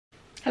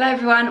Hello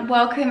everyone,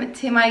 welcome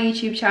to my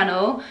YouTube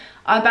channel.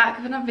 I'm back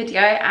with another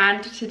video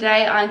and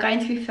today I'm going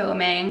to be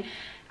filming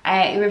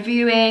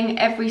reviewing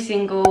every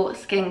single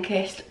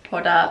Skin-Kissed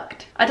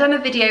product. I done a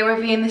video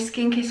reviewing the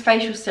Skin-Kissed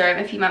facial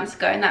serum a few months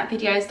ago and that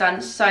video has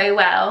done so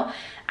well,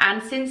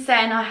 and since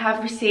then I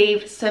have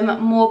received some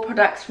more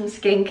products from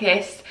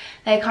Skin-Kissed.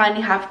 They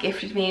kindly have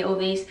gifted me all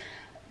these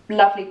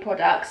lovely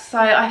products, so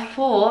I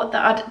thought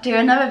that I'd do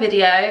another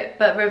video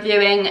but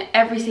reviewing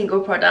every single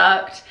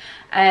product,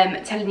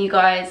 telling you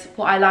guys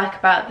what I like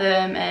about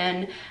them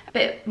and a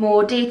bit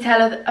more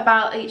detail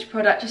about each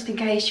product, just in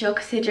case you're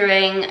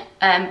considering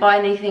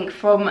buying anything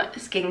from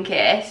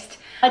Skin-Kissed.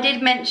 I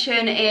did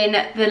mention in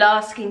the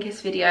last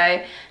Skin-Kissed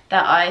video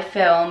that I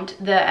filmed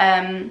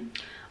that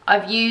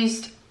I've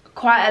used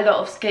quite a lot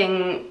of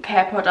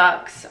skincare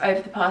products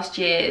over the past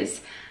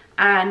years,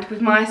 and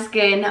with my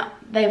skin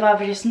they've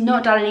either just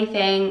not done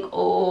anything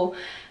or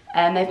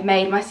they've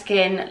made my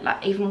skin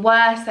like even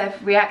worse.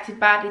 They've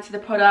reacted badly to the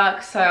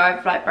product, so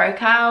I've like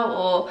broke out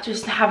or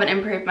just haven't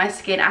improved my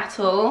skin at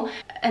all.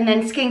 And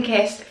then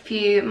Skin-Kissed a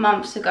few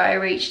months ago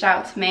reached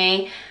out to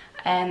me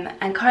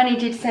and kindly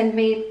did send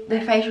me the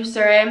facial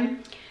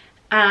serum,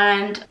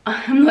 and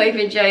I'm not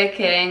even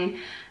joking,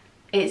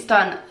 it's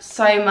done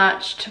so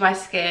much to my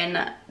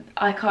skin.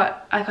 I can't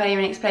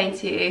even explain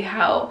to you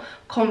how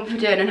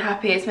confident and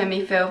happy it's made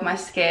me feel with my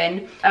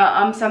skin.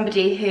 I'm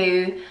somebody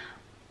who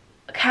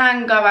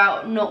can go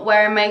out not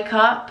wearing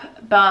makeup,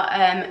 but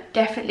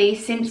definitely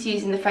since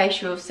using the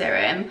facial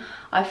serum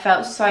I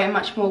felt so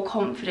much more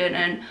confident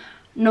and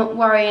not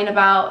worrying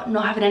about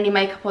not having any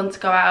makeup on to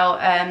go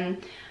out.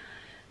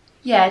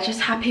 Yeah,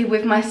 just happy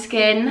with my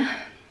skin.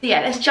 So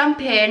yeah, let's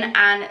jump in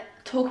and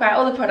talk about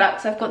all the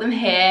products. I've got them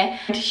here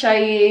to show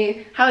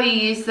you how you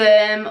use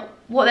them,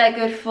 what they're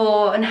good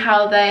for and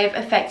how they've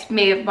affected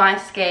me with my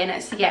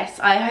skin. So yes,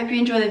 I hope you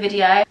enjoy the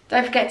video.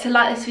 Don't forget to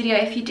like this video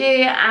if you do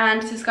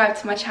and subscribe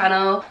to my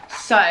channel.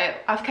 So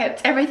I've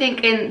kept everything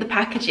in the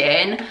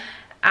packaging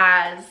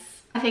as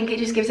I think it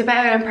just gives a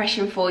better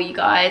impression for you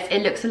guys.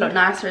 It looks a lot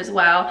nicer as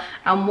well,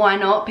 and why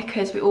not,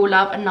 because we all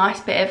love a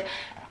nice bit of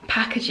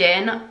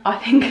packaging. I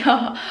think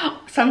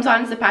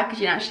sometimes the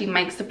packaging actually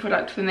makes the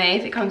product for me.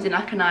 If it comes in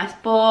like a nice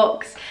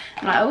box,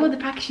 I'm like, oh, the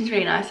packaging's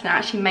really nice, and it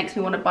actually makes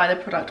me want to buy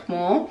the product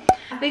more.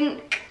 I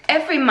think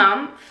every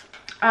month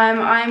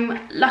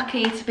I'm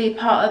lucky to be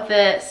part of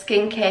the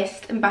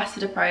Skin-Kissed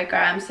ambassador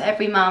program, so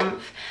every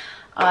month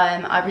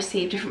I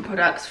receive different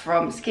products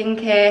from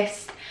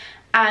Skin-Kissed,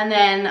 and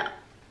then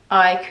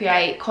I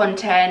create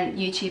content,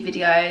 YouTube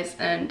videos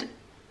and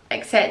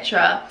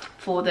etc.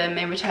 for them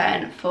in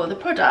return for the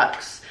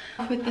products.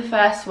 With the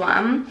first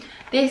one,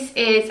 this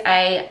is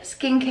a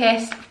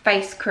Skin-Kissed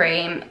face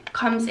cream.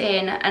 Comes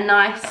in a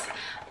nice,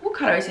 what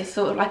colour is this,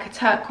 sort of like a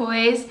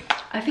turquoise.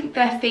 I think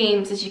their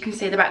themes, as you can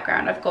see in the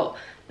background, I've got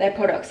their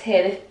products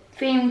here. The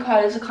theme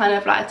colours are kind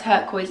of like a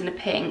turquoise and a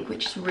pink,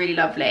 which is really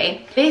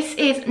lovely. This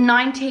is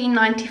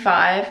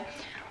 $19.95,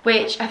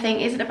 which I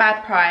think isn't a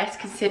bad price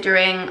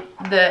considering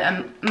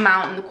the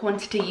amount and the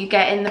quantity you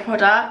get in the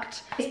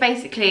product. It's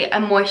basically a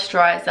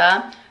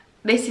moisturiser.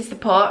 This is the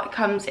pot. It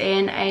comes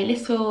in a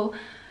little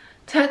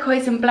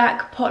turquoise and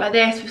black pot like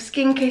this with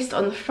Skin-Kissed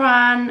on the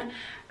front,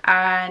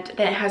 and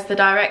then it has the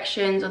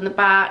directions on the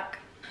back.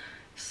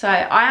 So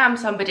I am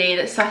somebody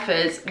that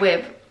suffers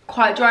with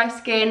quite dry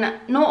skin,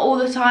 not all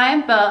the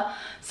time, but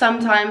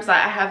sometimes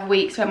like I have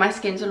weeks where my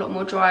skin's a lot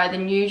more drier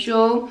than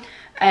usual.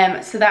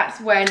 So that's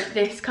when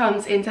this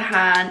comes into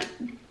hand.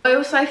 I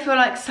also feel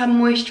like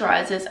some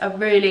moisturisers are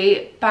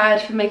really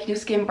bad for making your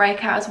skin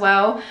break out as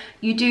well.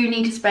 You do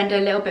need to spend a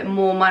little bit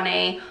more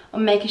money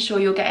on making sure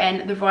you're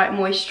getting the right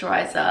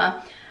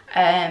moisturiser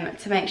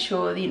to make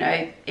sure, you know,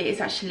 it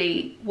is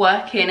actually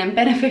working and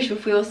beneficial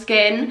for your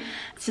skin.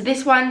 So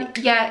this one,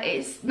 yeah,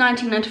 it's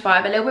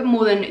 $19.95, a little bit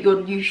more than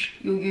your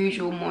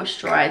usual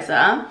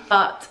moisturiser,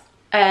 but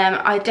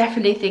I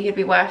definitely think it'd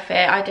be worth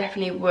it. I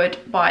definitely would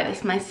buy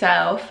this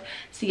myself.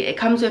 So yeah, it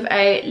comes with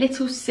a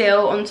little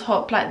seal on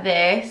top like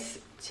this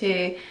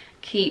to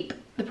keep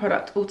the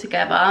product all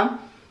together,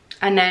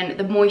 and then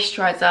the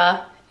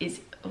moisturiser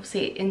is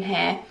obviously in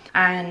here,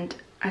 and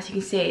as you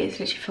can see it's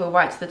literally filled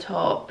right to the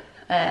top.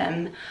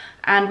 And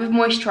with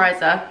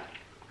moisturiser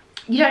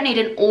you don't need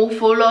an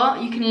awful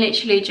lot. You can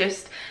literally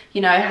just,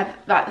 you know, have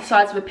like the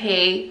size of a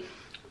pea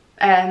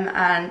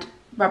and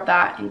rub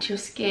that into your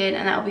skin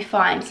and that'll be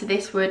fine. So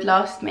this would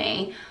last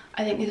me,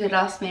 I think this would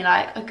last me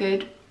like a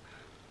good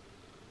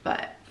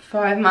like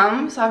 5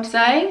 months, I would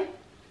say.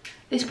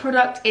 This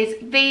product is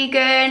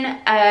vegan.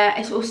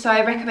 It's also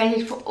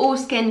recommended for all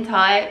skin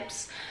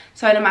types,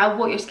 so no matter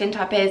what your skin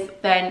type is,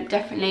 then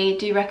definitely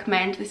do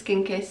recommend the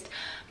Skin-Kissed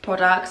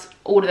products.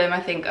 All of them I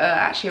think are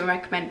actually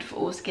recommended for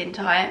all skin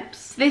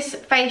types. This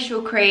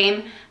facial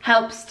cream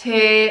helps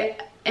to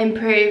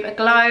improve a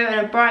glow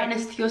and a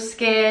brightness to your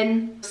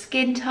skin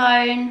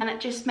tone, and it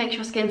just makes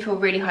your skin feel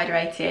really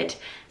hydrated.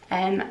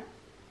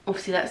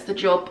 Obviously that's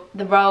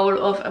the role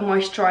of a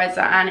moisturiser,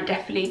 and it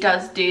definitely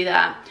does do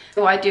that.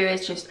 So what I do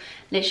is just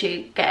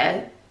literally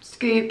get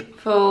scoop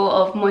full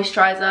of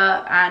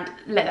moisturiser and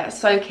let that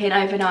soak in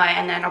overnight,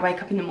 and then I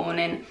wake up in the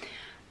morning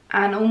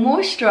and all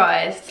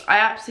moisturised. I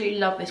absolutely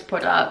love this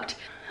product.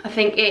 I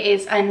think it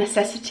is a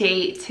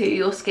necessity to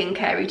your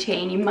skincare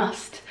routine. You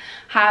must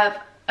have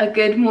a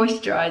good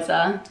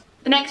moisturiser.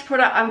 The next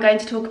product I'm going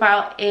to talk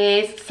about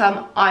is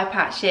some eye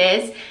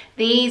patches.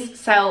 These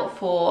sell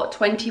for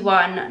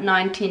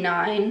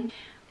 $21.99.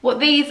 What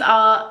these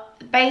are,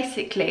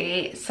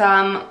 basically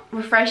some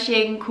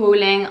refreshing,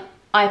 cooling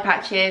eye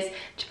patches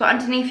to put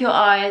underneath your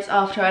eyes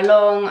after a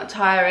long,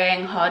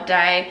 tiring, hard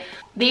day.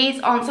 These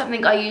aren't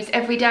something I use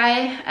every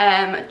day,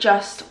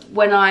 just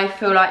when I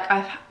feel like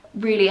I've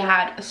really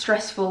had a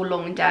stressful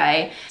long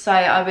day. So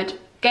I would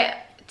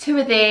get 2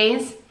 of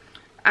these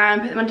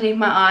and put them underneath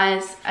my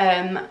eyes,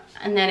 and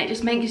then it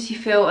just makes you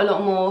feel a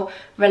lot more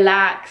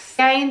relaxed.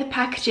 Again, the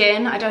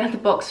packaging, I don't have the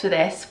box for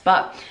this,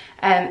 but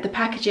the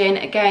packaging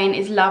again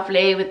is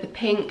lovely with the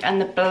pink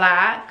and the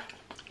black.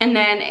 And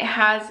then it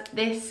has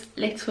this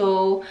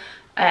little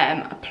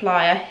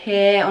applier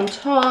here on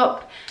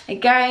top.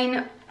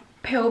 Again,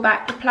 peel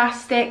back the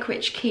plastic,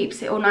 which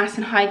keeps it all nice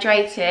and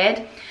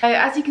hydrated. So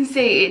as you can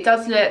see, it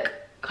does look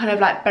kind of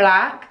like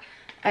black.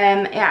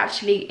 It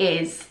actually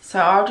is. So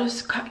I'll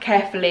just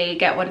carefully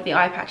get one of the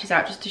eye patches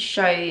out just to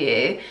show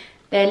you.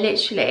 They're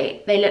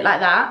literally, they look like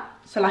that.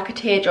 So like a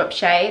teardrop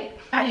shape.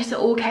 Patches are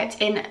all kept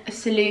in a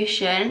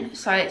solution,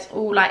 so it's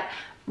all like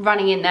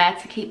running in there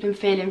to keep them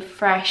feeling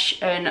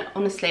fresh. And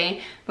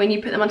honestly, when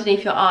you put them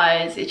underneath your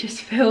eyes, it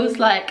just feels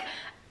like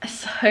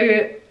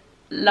so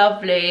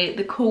lovely,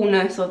 the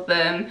coolness of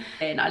them.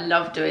 And I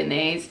love doing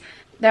these.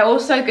 They're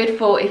also good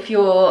for if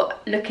you're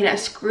looking at a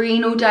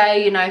screen all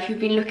day, you know, if you've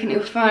been looking at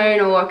your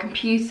phone or a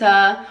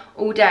computer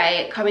all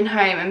day, coming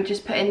home and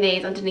just putting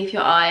these underneath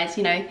your eyes.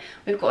 You know,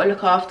 we've got to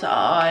look after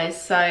our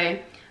eyes, so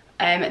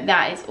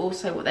that is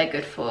also what they're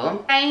good for.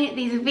 Okay,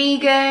 these are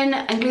vegan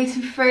and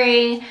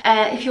gluten-free.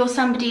 If you're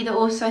somebody that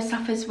also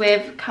suffers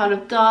with kind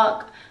of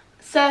dark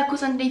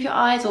circles underneath your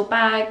eyes or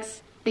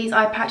bags, these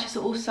eye patches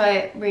are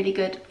also really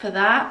good for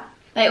that.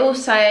 They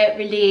also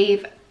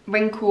relieve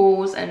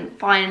wrinkles and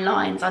fine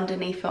lines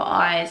underneath your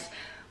eyes,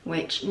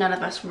 which none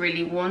of us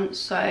really want,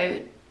 so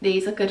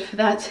these are good for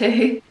that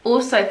too.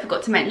 Also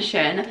forgot to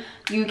mention,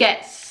 you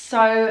get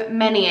so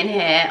many in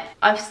here.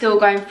 I'm still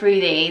going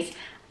through these.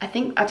 I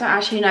don't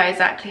actually know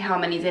exactly how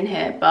many's in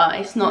here, but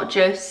it's not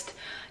just,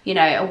 you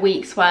know, a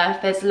week's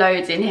worth. There's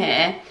loads in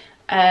here,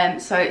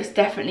 so it's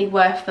definitely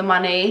worth the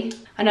money.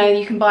 I know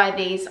you can buy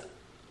these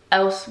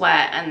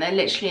elsewhere and they're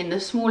literally in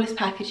the smallest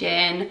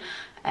packaging.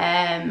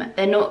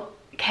 They're not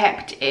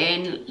kept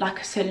in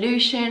like a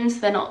solution,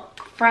 so they're not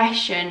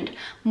fresh and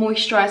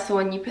moisturised, so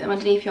when you put them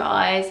underneath your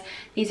eyes,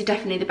 these are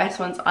definitely the best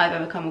ones I've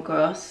ever come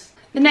across.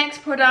 The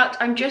next product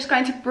I'm just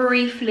going to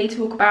briefly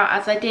talk about,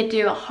 as I did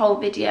do a whole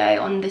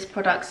video on this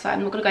product, so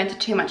I'm not going to go into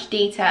too much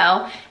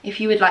detail. If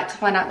you would like to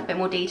find out a bit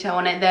more detail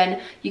on it, then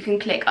you can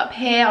click up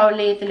here. I'll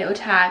leave the little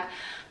tag.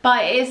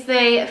 But it is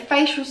the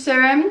facial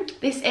serum.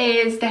 This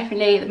is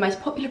definitely the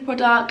most popular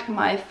product,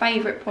 my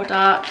favourite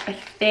product, I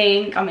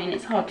think. I mean,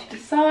 it's hard to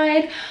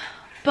decide,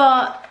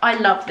 but I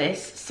love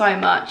this so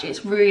much.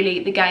 It's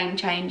really the game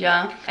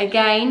changer.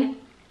 Again,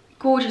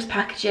 gorgeous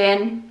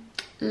packaging,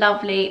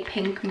 lovely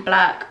pink and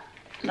black.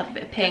 Love a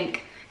bit of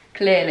pink,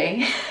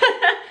 clearly.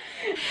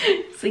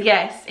 So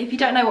yes, if you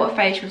don't know what a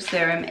facial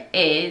serum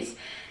is,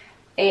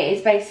 it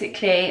is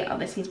basically, oh,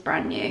 this one's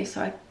brand new,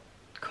 so I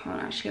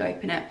can't actually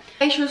open it.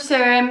 Facial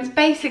serum is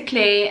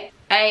basically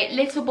a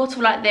little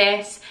bottle like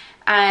this.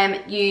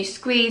 You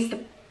squeeze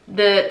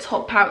the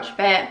top pouch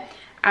bit,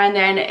 and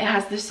then it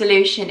has the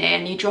solution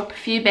in. You drop a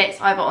few bits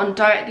either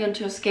directly onto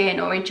your skin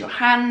or into your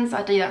hands.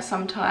 I do that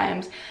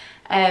sometimes,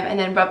 and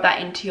then rub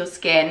that into your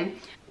skin.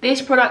 This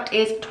product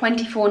is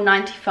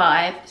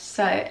 $24.95,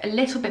 so a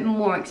little bit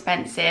more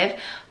expensive,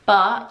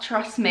 but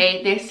trust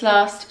me, this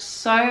lasts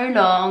so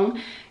long.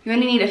 You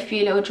only need a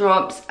few little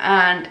drops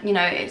and, you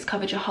know, it's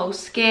covered your whole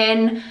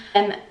skin.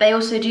 And they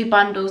also do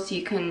bundles, so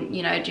you can,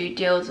 you know, do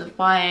deals of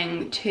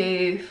buying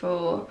 2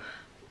 for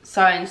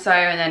so and so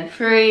and then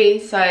 3,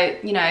 so,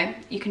 you know,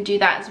 you can do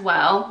that as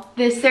well.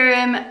 The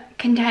serum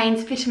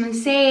contains vitamin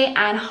C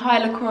and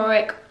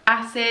hyaluronic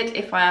acid,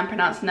 if I am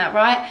pronouncing that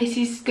right. This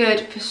is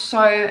good for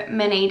so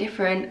many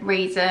different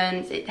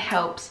reasons. It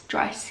helps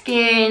dry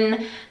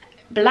skin,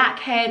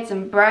 blackheads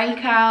and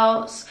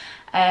breakouts.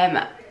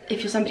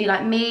 If you're somebody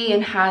like me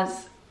and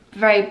has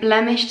very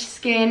blemished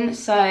skin,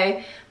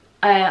 so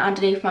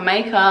underneath my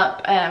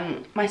makeup,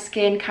 my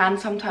skin can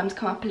sometimes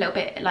come up a little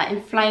bit like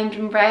inflamed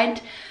and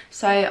red,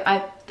 so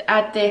I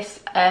add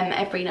this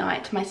every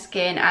night to my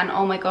skin, and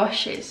oh my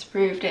gosh, it's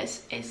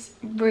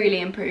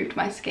really improved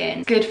my skin.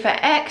 It's good for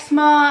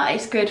eczema,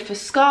 it's good for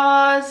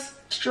scars,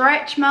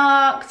 stretch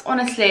marks.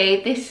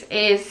 Honestly, this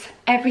is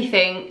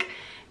everything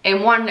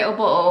in one little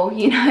bottle,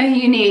 you know,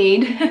 you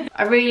need.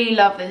 I really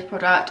love this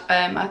product.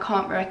 I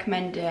can't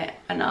recommend it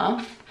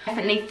enough. I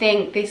definitely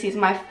think this is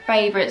my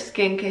favourite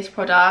SkinKiss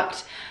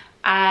product,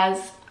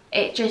 as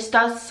it just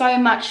does so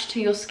much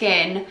to your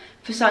skin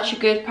for such a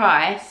good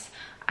price.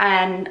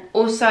 And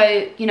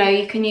also, you know,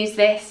 you can use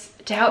this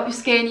to help your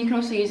skin. You can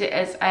also use it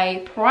as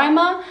a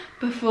primer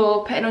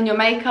before putting on your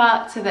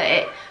makeup so that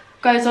it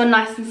goes on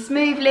nice and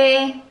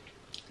smoothly.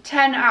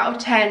 10 out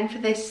of 10 for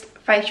this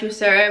facial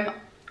serum.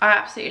 I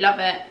absolutely love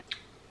it.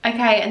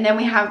 Okay, and then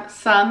we have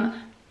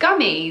some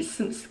gummies,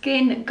 some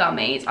skin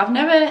gummies. I've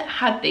never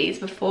had these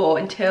before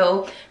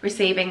until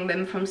receiving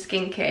them from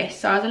Skinkissed,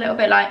 so I was a little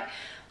bit like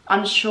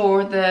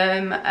unsure of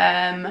them,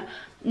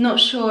 not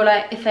sure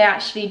like if they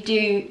actually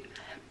do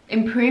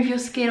improve your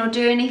skin or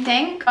do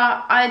anything,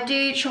 but I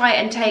do try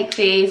and take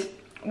these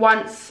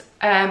once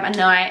a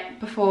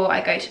night before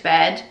I go to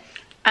bed,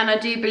 and I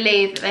do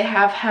believe that they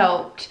have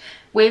helped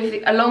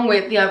with, along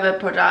with the other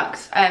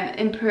products,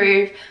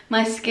 improve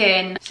my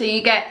skin. So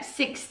you get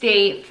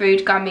 60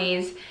 food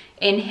gummies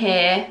in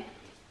here.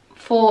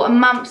 For a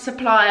month's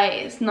supply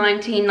it's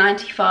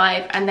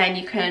 $19.95, and then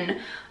you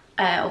can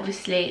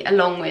obviously,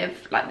 along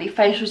with like the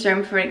facial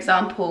serum for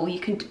example, you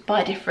can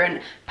buy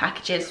different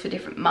packages for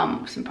different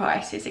months and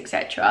prices,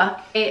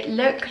 etc. It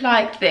look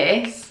like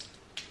this.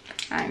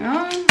 Hang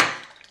on.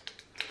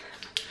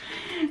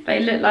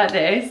 They look like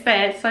this.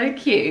 They're so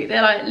cute.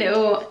 They're like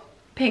little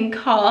pink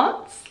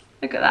hearts.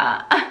 Look at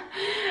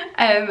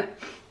that.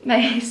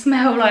 They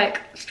smell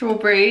like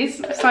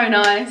strawberries. So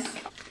nice.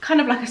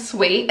 Kind of like a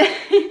sweet.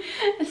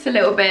 It's a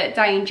little bit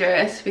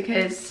dangerous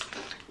because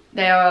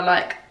they are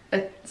like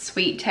a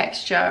sweet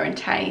texture and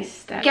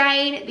taste.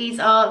 Again, these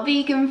are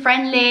vegan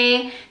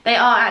friendly. They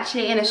are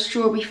actually in a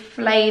strawberry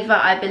flavour,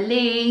 I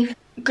believe.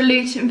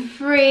 Gluten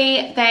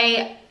free.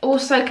 They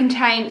also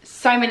contain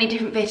so many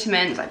different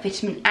vitamins, like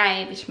vitamin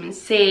A, vitamin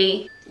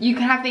C. You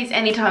can have these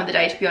any time of the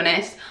day, to be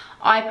honest.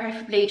 I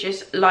preferably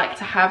just like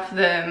to have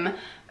them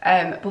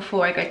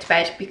before I go to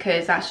bed,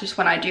 because that's just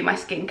when I do my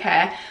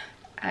skincare.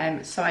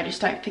 So I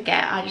just don't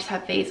forget. I just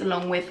have these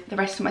along with the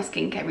rest of my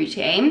skincare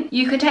routine.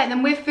 You can take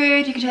them with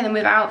food, you can take them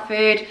without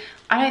food.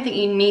 I don't think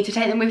you need to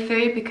take them with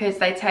food because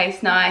they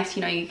taste nice.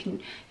 You know, you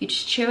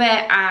just chew it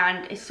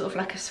and it's sort of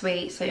like a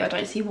sweet, so I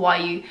don't see why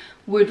you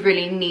would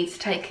really need to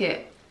take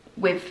it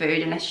with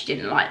food unless you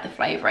didn't like the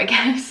flavour, I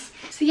guess.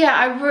 So yeah,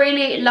 I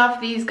really love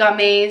these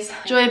gummies.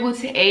 Enjoyable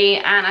to eat,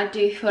 and I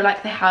do feel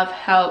like they have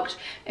helped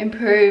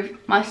improve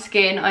my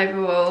skin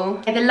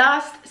overall. And the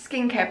last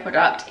skincare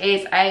product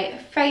is a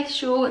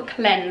facial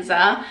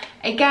cleanser.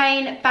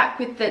 Again, back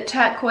with the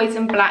turquoise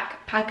and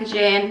black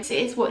packaging. This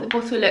is what the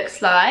bottle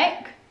looks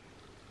like.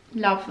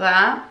 Love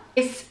that.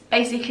 It's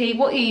basically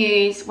what you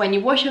use when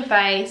you wash your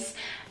face.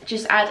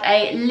 Just add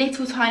a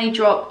little tiny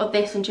drop of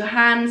this onto your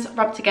hands,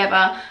 rub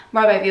together,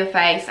 rub over your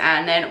face,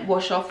 and then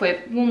wash off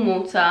with warm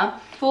water.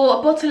 For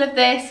a bottle of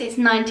this, it's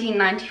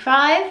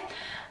 $19.95.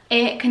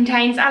 It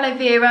contains aloe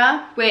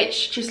vera,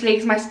 which just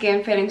leaves my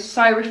skin feeling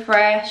so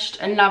refreshed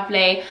and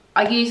lovely.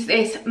 I use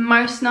this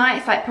most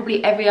nights, like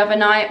probably every other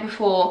night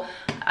before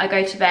I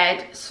go to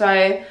bed.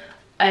 So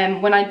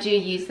when I do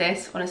use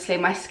this, honestly,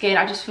 my skin,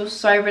 I just feel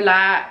so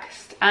relaxed.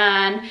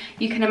 And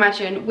you can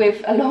imagine,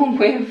 along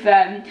with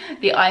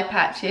the eye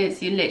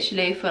patches, you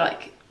literally feel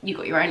like you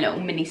got your own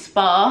little mini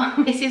spa.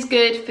 This is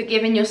good for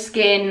giving your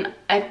skin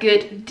a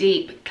good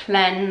deep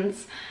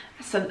cleanse.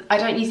 So I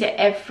don't use it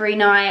every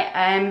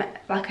night.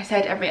 Like I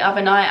said, every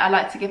other night I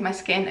like to give my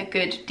skin a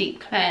good deep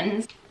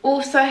cleanse.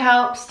 Also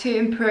helps to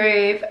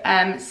improve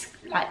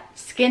like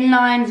skin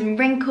lines and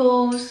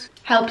wrinkles.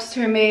 Helps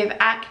to remove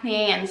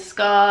acne and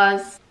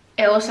scars.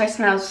 It also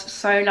smells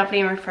so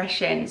lovely and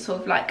refreshing,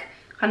 sort of like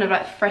kind of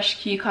like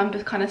fresh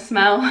cucumber kind of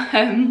smell.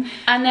 And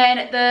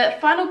then the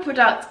final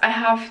product I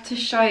have to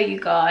show you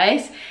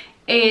guys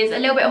is a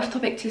little bit off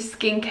topic to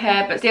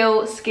skincare, but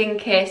still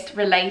Skinkissed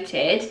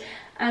related,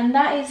 and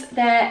that is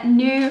their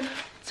new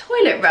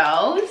toilet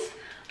rolls.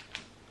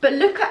 But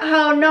look at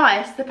how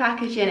nice the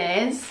packaging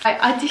is.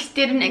 I just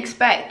didn't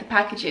expect the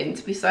packaging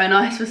to be so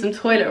nice for some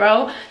toilet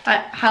roll.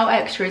 Like, how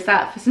extra is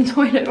that for some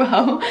toilet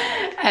roll?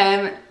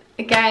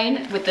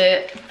 Again, with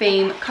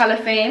the colour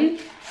theme.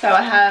 So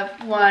I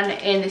have one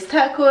in this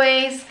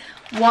turquoise,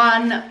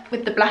 one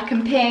with the black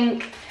and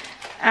pink,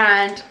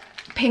 and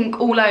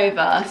pink all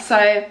over.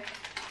 So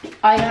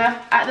I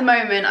have, at the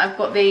moment, I've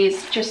got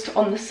these just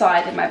on the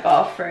side in my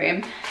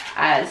bathroom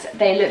as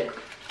they look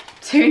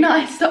too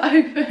nice to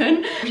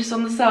open. Just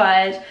on the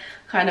side,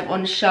 kind of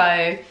on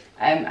show,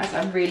 as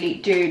I really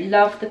do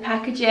love the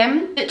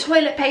packaging. The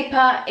toilet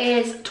paper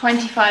is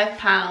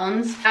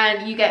 £25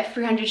 and you get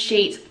 300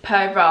 sheets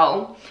per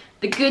roll.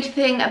 The good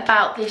thing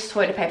about this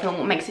toilet paper and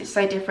what makes it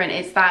so different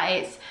is that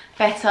it's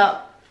better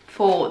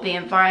for the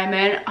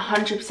environment.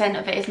 100%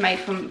 of it is made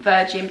from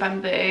virgin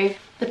bamboo.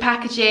 The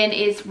packaging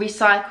is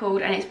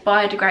recycled and it's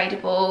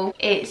biodegradable.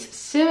 It's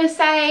sewer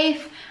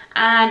safe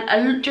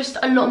and just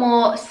a lot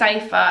more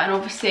safer, and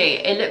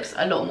obviously it looks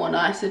a lot more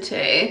nicer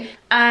too.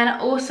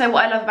 And also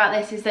what I love about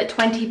this is that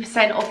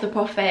 20% of the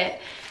profit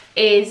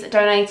is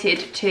donated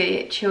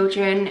to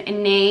children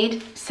in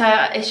need. So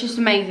it's just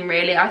amazing,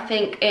 really. I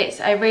think it's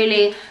a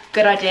really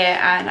good idea,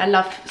 and I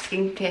love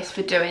Skinkissed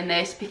for doing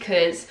this,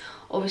 because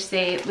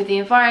obviously with the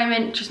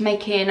environment, just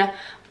making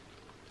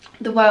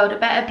the world a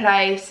better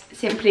place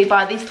simply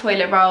by these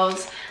toilet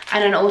rolls,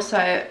 and then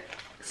also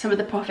some of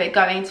the profit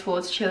going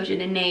towards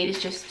children in need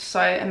is just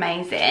so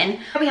amazing.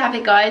 There we have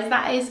it, guys.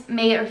 That is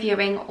me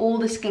reviewing all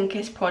the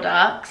SkinKissed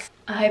products.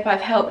 I hope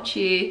I've helped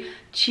you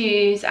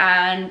choose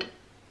and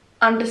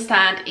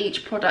understand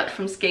each product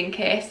from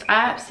SkinKissed. I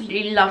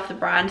absolutely love the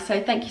brand,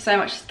 so thank you so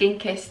much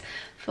SkinKissed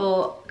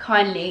for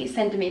kindly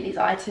sending me these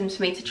items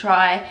for me to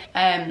try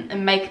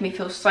and making me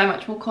feel so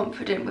much more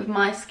confident with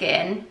my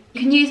skin.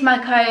 You can use my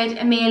code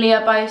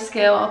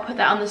amelia.bowskill, I'll put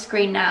that on the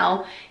screen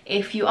now,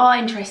 if you are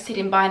interested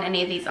in buying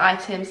any of these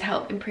items to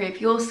help improve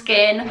your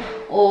skin,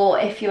 or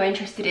if you're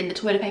interested in the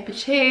toilet paper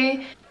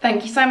too.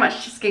 Thank you so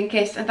much to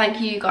SkinKissed, and thank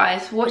you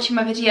guys for watching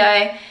my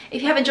video.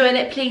 If you have enjoyed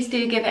it, please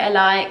do give it a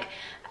like,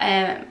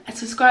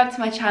 subscribe to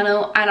my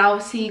channel, and I will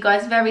see you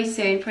guys very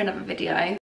soon for another video.